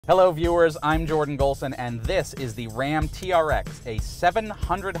Hello viewers, I'm Jordan Golson, and this is the RAM TRX, a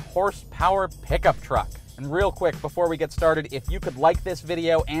 700 horsepower pickup truck. And real quick, before we get started, if you could like this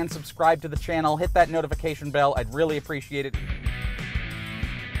video and subscribe to the channel, hit that notification bell, I'd really appreciate it.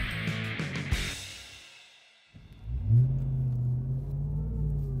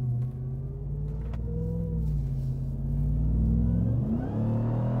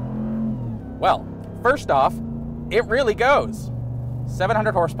 Well, first off, it really goes.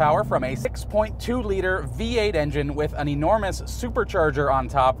 700 horsepower from a 6.2 liter V8 engine with an enormous supercharger on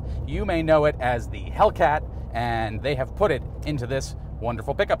top. You may know it as the Hellcat, and they have put it into this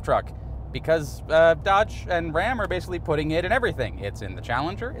wonderful pickup truck because Dodge and Ram are basically putting it in everything. It's in the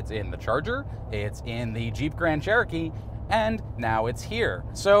Challenger, it's in the Charger, it's in the Jeep Grand Cherokee, and now it's here.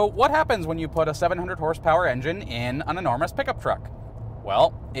 So what happens when you put a 700 horsepower engine in an enormous pickup truck?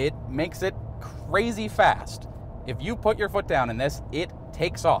 Well, it makes it crazy fast. If you put your foot down in this, it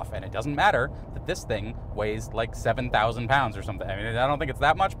takes off, and it doesn't matter that this thing weighs like 7,000 pounds or something. I mean, I don't think it's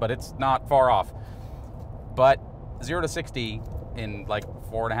that much, but it's not far off. But 0 to 60 in like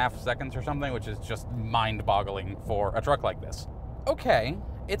 4.5 seconds or something, which is just mind-boggling for a truck like this. Okay,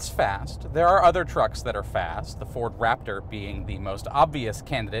 it's fast. There are other trucks that are fast, the Ford Raptor being the most obvious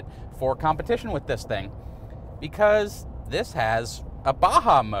candidate for competition with this thing, because this has a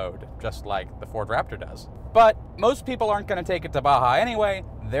Baja mode, just like the Ford Raptor does. But most people aren't going to take it to Baja anyway.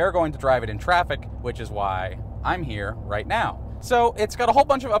 They're going to drive it in traffic, which is why I'm here right now. So it's got a whole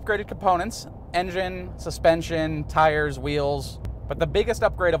bunch of upgraded components: engine, suspension, tires, wheels. But the biggest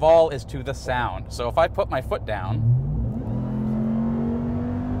upgrade of all is to the sound. So if I put my foot down,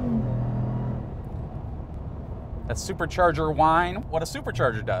 that supercharger whine, what a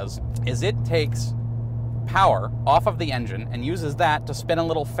supercharger does is it takes power off of the engine and uses that to spin a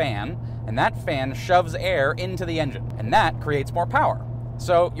little fan, and that fan shoves air into the engine, and that creates more power.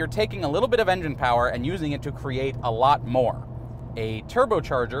 So you're taking a little bit of engine power and using it to create a lot more. A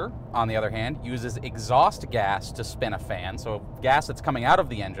turbocharger, on the other hand, uses exhaust gas to spin a fan, so gas that's coming out of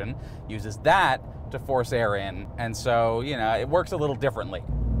the engine uses that to force air in, and so, you know, it works a little differently.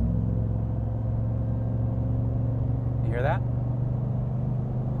 You hear that?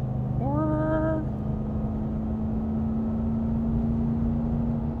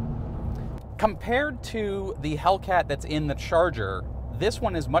 Compared to the Hellcat that's in the Charger, this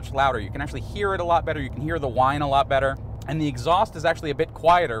one is much louder. You can actually hear it a lot better. You can hear the whine a lot better. And the exhaust is actually a bit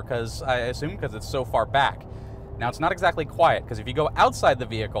quieter, because I assume because it's so far back. Now, it's not exactly quiet, because if you go outside the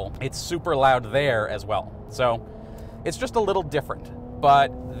vehicle, it's super loud there as well. So it's just a little different.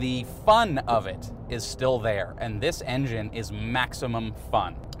 But the fun of it is still there. And this engine is maximum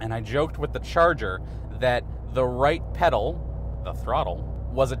fun. And I joked with the Charger that the right pedal, the throttle,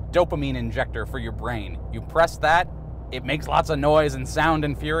 was a dopamine injector for your brain. You press that, it makes lots of noise and sound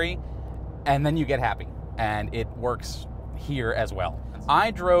and fury, and then you get happy. And it works here as well.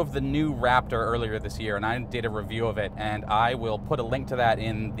 I drove the new Raptor earlier this year, and I did a review of it, and I will put a link to that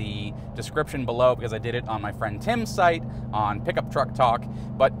in the description below, because I did it on my friend Tim's site on Pickup Truck Talk.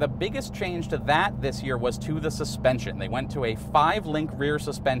 But the biggest change to that this year was to the suspension. They went to a 5-link rear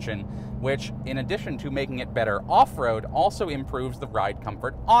suspension, which, in addition to making it better off-road, also improves the ride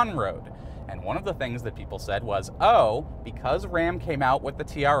comfort on-road. And one of the things that people said was, oh, because Ram came out with the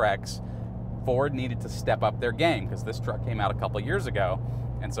TRX, Ford needed to step up their game, because this truck came out a couple years ago,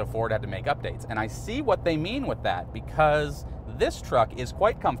 and so Ford had to make updates. And I see what they mean with that, because this truck is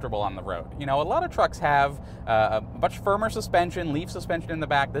quite comfortable on the road. You know, a lot of trucks have a much firmer suspension, leaf suspension in the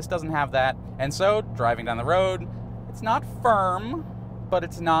back. This doesn't have that. And so driving down the road, it's not firm, but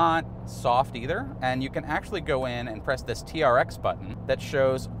it's not soft either. And you can actually go in and press this TRX button that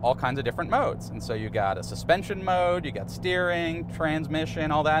shows all kinds of different modes. And so you got a suspension mode, you got steering, transmission,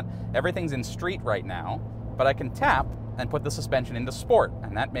 all that. Everything's in street right now, but I can tap and put the suspension into sport,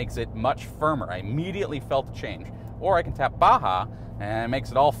 and that makes it much firmer. I immediately felt the change. Or I can tap Baja, and it makes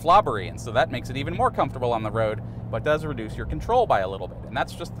it all flobbery, and so that makes it even more comfortable on the road, but does reduce your control by a little bit. And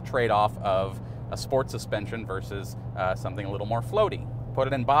that's just the trade-off of a sport suspension versus something a little more floaty. Put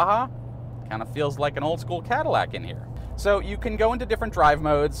it in Baja, kind of feels like an old school Cadillac in here. So you can go into different drive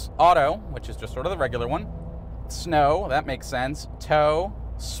modes: auto, which is just sort of the regular one; snow, that makes sense; tow;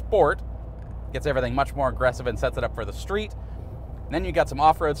 sport, gets everything much more aggressive and sets it up for the street. And then you got some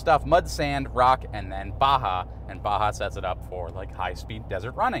off-road stuff: mud, sand, rock, and then Baja. And Baja sets it up for like high-speed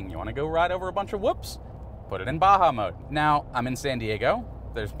desert running. You want to go ride over a bunch of whoops? Put it in Baja mode. Now, I'm in San Diego.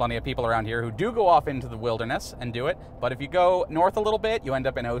 There's plenty of people around here who do go off into the wilderness and do it. But if you go north a little bit, you end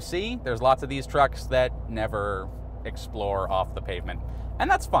up in OC. There's lots of these trucks that never explore off the pavement. And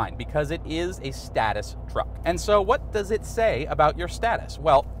that's fine because it is a status truck. And so what does it say about your status?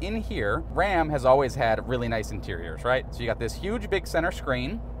 Well, in here, Ram has always had really nice interiors, right? So you got this huge big center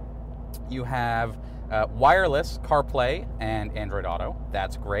screen. You have wireless CarPlay and Android Auto.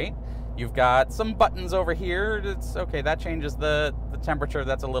 That's great. You've got some buttons over here. It's okay, that changes the temperature.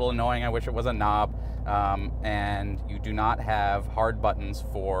 That's a little annoying. I wish it was a knob. And you do not have hard buttons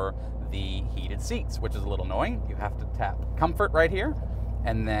for the heated seats, which is a little annoying. You have to tap comfort right here,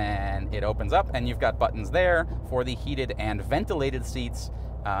 and then it opens up, and you've got buttons there for the heated and ventilated seats,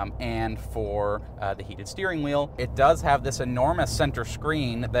 and for the heated steering wheel. It does have this enormous center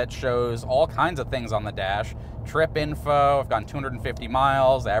screen that shows all kinds of things on the dash. Trip info, I've gone 250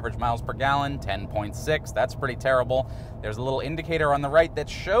 miles, average miles per gallon, 10.6, that's pretty terrible. There's a little indicator on the right that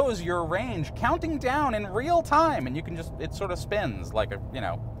shows your range, counting down in real time, and you can just, it sort of spins like a, you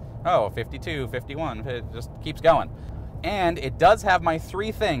know, oh, 52, 51, it just keeps going. And it does have my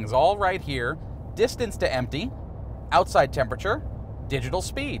three things all right here: distance to empty, outside temperature, digital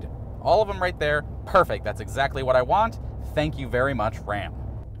speed. All of them right there. Perfect. That's exactly what I want. Thank you very much, Ram.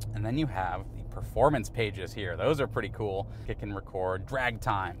 And then you have the performance pages here. Those are pretty cool. It can record drag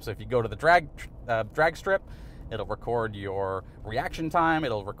time. So if you go to the drag strip, it'll record your reaction time.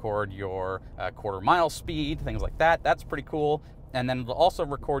 It'll record your quarter mile speed, things like that. That's pretty cool. And then it'll also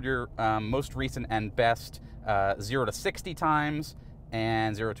record your most recent and best 0 to 60 times,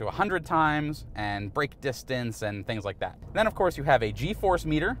 and 0 to 100 times, and brake distance, and things like that. Then, of course, you have a G-force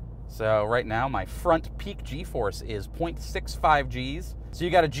meter. So right now, my front peak G-force is 0.65 Gs. So you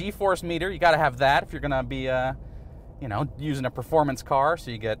got a G-force meter. You got to have that if you're going to be, you know, using a performance car.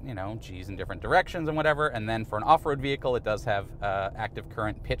 So you get, you know, Gs in different directions and whatever. And then for an off-road vehicle, it does have active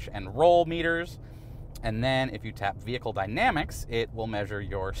current pitch and roll meters. And then if you tap vehicle dynamics, it will measure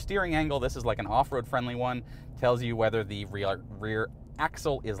your steering angle. This is like an off-road friendly one. Tells you whether the rear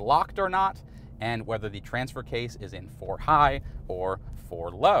axle is locked or not, and whether the transfer case is in 4 high or 4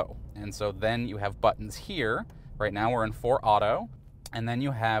 low. And so then you have buttons here. Right now we're in 4 auto, and then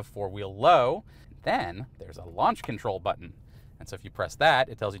you have 4-wheel low. Then there's a launch control button. And so if you press that,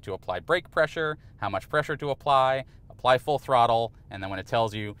 it tells you to apply brake pressure, how much pressure to apply full throttle, and then when it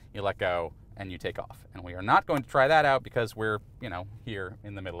tells you, you let go and you take off. And we are not going to try that out because we're, you know, here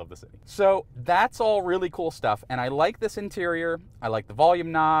in the middle of the city. So that's all really cool stuff. And I like this interior. I like the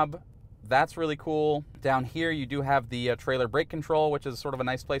volume knob. That's really cool. Down here, you do have the trailer brake control, which is sort of a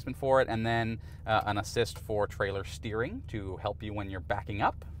nice placement for it. And then an assist for trailer steering to help you when you're backing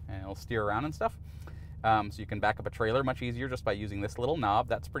up, and it'll steer around and stuff. So you can back up a trailer much easier just by using this little knob.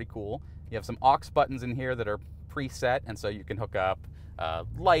 That's pretty cool. You have some aux buttons in here that are preset, and so you can hook up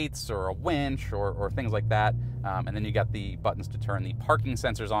lights or a winch or things like that. And then you got the buttons to turn the parking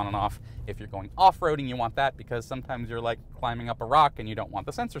sensors on and off. If you're going off-roading, you want that because sometimes you're like climbing up a rock and you don't want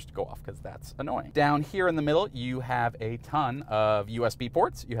the sensors to go off because that's annoying. Down here in the middle, you have a ton of USB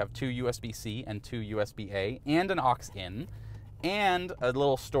ports. You have 2 USB-C and 2 USB-A and an aux in, and a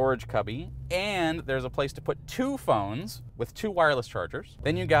little storage cubby, and there's a place to put 2 phones with 2 wireless chargers.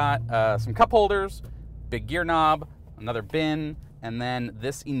 Then you got some cup holders, big gear knob, another bin, and then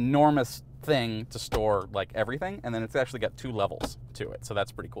this enormous thing to store like everything, and then it's actually got 2 levels to it, so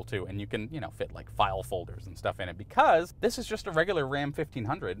that's pretty cool too. And you can, you know, fit like file folders and stuff in it because this is just a regular Ram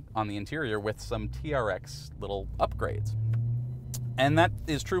 1500 on the interior with some TRX little upgrades. And that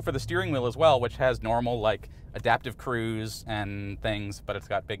is true for the steering wheel as well, which has normal like adaptive cruise and things, but it's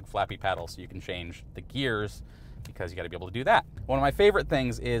got big flappy paddles so you can change the gears because you got to be able to do that. One of my favorite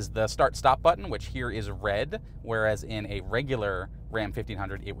things is the start-stop button, which here is red, whereas in a regular Ram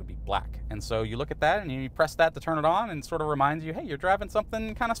 1500 it would be black. And so you look at that and you press that to turn it on, and it sort of reminds you, hey, you're driving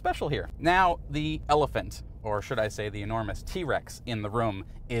something kind of special here. Now, the elephant, or should I say the enormous T-Rex in the room,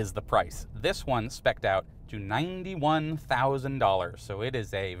 is the price. This one spec'd out to $91,000, so it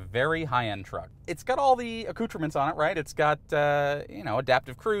is a very high-end truck. It's got all the accoutrements on it, right? It's got, you know,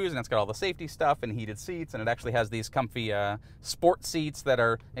 adaptive cruise, and it's got all the safety stuff and heated seats, and it actually has these comfy sport seats that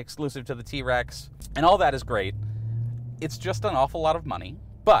are exclusive to the T-Rex, and all that is great. It's just an awful lot of money,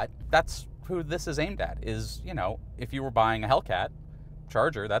 but that's who this is aimed at, is, you know, if you were buying a Hellcat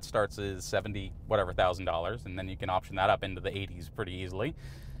Charger, that starts as $70,000, and then you can option that up into the 80s pretty easily.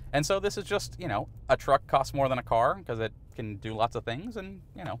 And so this is just, you know, a truck costs more than a car because it can do lots of things, and,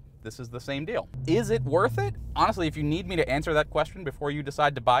 you know, this is the same deal. Is it worth it? Honestly, if you need me to answer that question before you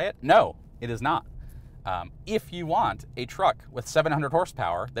decide to buy it, no, it is not. If you want a truck with 700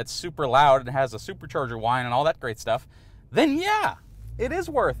 horsepower that's super loud and has a supercharger whine and all that great stuff, then yeah, it is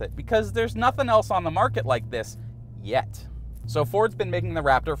worth it because there's nothing else on the market like this yet. So Ford's been making the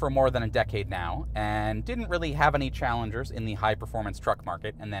Raptor for more than a decade now and didn't really have any challengers in the high-performance truck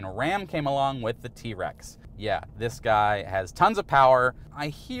market, and then Ram came along with the TRX. Yeah, this guy has tons of power. I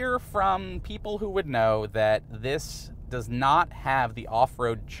hear from people who would know that this does not have the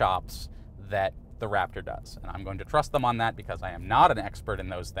off-road chops that the Raptor does, and I'm going to trust them on that because I am not an expert in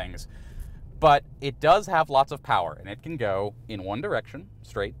those things. But it does have lots of power, and it can go in one direction,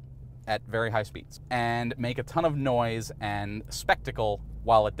 straight, at very high speeds, and make a ton of noise and spectacle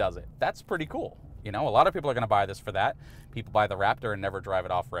while it does it. That's pretty cool. You know, a lot of people are going to buy this for that. People buy the Raptor and never drive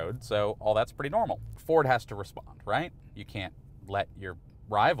it off-road, so all that's pretty normal. Ford has to respond, right? You can't let your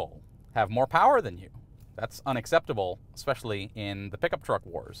rival have more power than you. That's unacceptable, especially in the pickup truck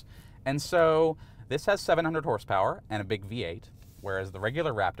wars. And so this has 700 horsepower and a big V8, whereas the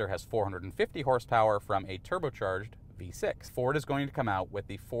regular Raptor has 450 horsepower from a turbocharged V6. Ford is going to come out with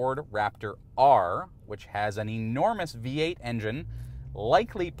the Ford Raptor R, which has an enormous V8 engine,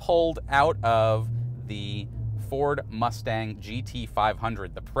 likely pulled out of the Ford Mustang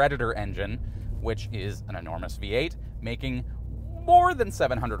GT500, the Predator engine, which is an enormous V8, making more than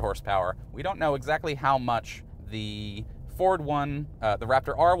 700 horsepower. We don't know exactly how much the Ford one, the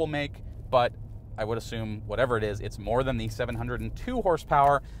Raptor R will make, but I would assume whatever it is, it's more than the 702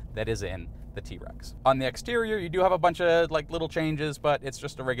 horsepower that is in the TRX. On the exterior, you do have a bunch of like little changes, but it's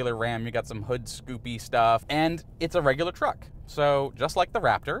just a regular Ram. You got some hood scoopy stuff, and it's a regular truck. So just like the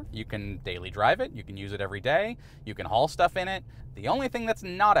Raptor, you can daily drive it, you can use it every day, you can haul stuff in it. The only thing that's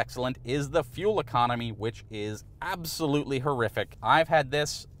not excellent is the fuel economy, which is absolutely horrific. I've had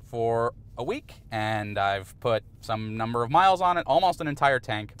this for a week, and I've put some number of miles on it, almost an entire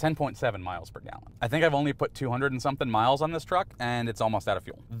tank, 10.7 miles per gallon. I think I've only put 200 and something miles on this truck, and it's almost out of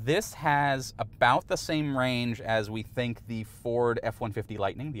fuel. This has about the same range as we think the Ford F-150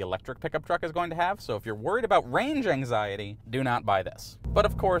 Lightning, the electric pickup truck, is going to have, so if you're worried about range anxiety, do not buy this. But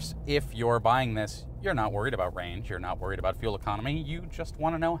of course, if you're buying this, you're not worried about range, you're not worried about fuel economy, you just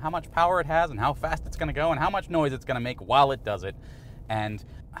want to know how much power it has and how fast it's going to go and how much noise it's going to make while it does it. And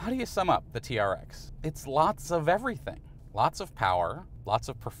how do you sum up the TRX? It's lots of everything. Lots of power, lots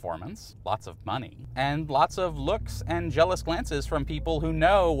of performance, lots of money, and lots of looks and jealous glances from people who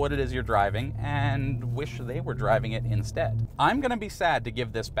know what it is you're driving and wish they were driving it instead. I'm gonna be sad to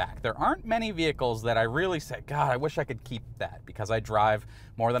give this back. There aren't many vehicles that I really say, God, I wish I could keep that, because I drive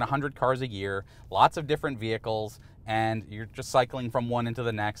more than 100 cars a year, lots of different vehicles, and you're just cycling from one into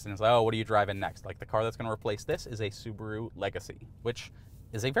the next, and it's like, oh, what are you driving next? Like, the car that's gonna replace this is a Subaru Legacy, which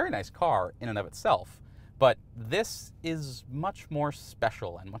is a very nice car in and of itself. But this is much more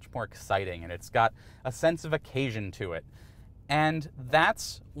special and much more exciting, and it's got a sense of occasion to it. And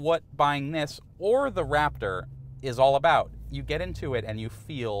that's what buying this or the Raptor is all about. You get into it and you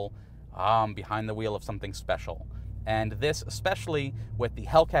feel behind the wheel of something special. And this, especially with the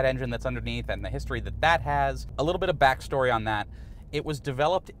Hellcat engine that's underneath and the history that that has, a little bit of backstory on that. It was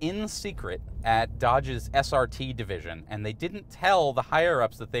developed in secret at Dodge's SRT division, and they didn't tell the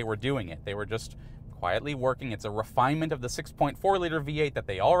higher-ups that they were doing it. They were just quietly working. It's a refinement of the 6.4-liter V8 that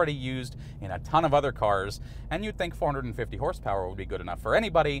they already used in a ton of other cars, and you'd think 450 horsepower would be good enough for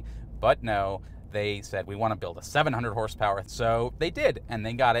anybody, but no, they said, we want to build a 700 horsepower, so they did, and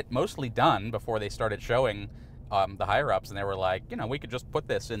they got it mostly done before they started showing the higher-ups, and they were like, you know, we could just put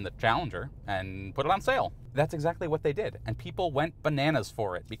this in the Challenger and put it on sale. That's exactly what they did, and people went bananas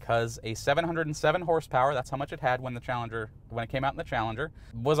for it, because a 707 horsepower, that's how much it had when the Challenger, when it came out in the Challenger,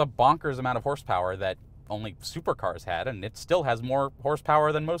 was a bonkers amount of horsepower that only supercars had, and it still has more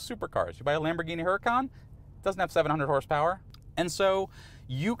horsepower than most supercars. You buy a Lamborghini Huracan, it doesn't have 700 horsepower, and so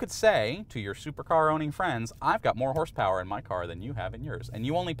you could say to your supercar-owning friends, I've got more horsepower in my car than you have in yours, and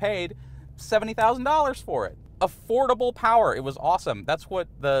you only paid $70,000 for it. Affordable power. It was awesome. That's what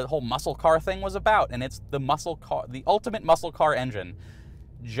the whole muscle car thing was about, and it's the muscle car, the ultimate muscle car engine,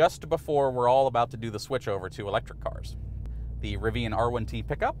 just before we're all about to do the switch over to electric cars. The Rivian R1T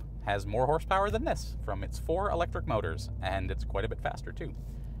pickup has more horsepower than this from its 4 electric motors, and it's quite a bit faster too.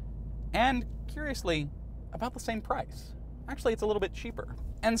 And curiously, about the same price. Actually, it's a little bit cheaper.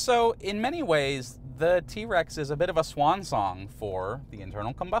 And so, in many ways, the TRX is a bit of a swan song for the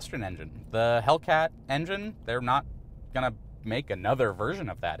internal combustion engine. The Hellcat engine, they're not gonna make another version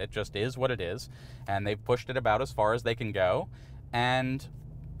of that. It just is what it is, and they've pushed it about as far as they can go, and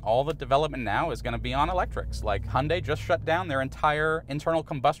all the development now is gonna be on electrics. Like, Hyundai just shut down their entire internal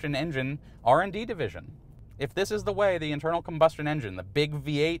combustion engine R&D division. If this is the way the internal combustion engine, the big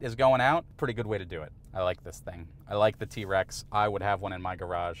V8, is going out, pretty good way to do it. I like this thing. I like the TRX. I would have one in my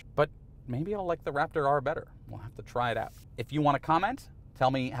garage. But maybe I'll like the Raptor R better. We'll have to try it out. If you want to comment,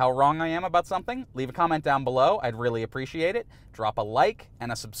 Tell me how wrong I am about something. Leave a comment down below. I'd really appreciate it. Drop a like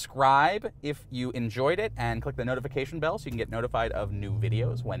and a subscribe if you enjoyed it, and click the notification bell so you can get notified of new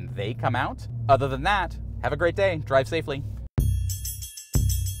videos when they come out. Other than that, have a great day. Drive safely.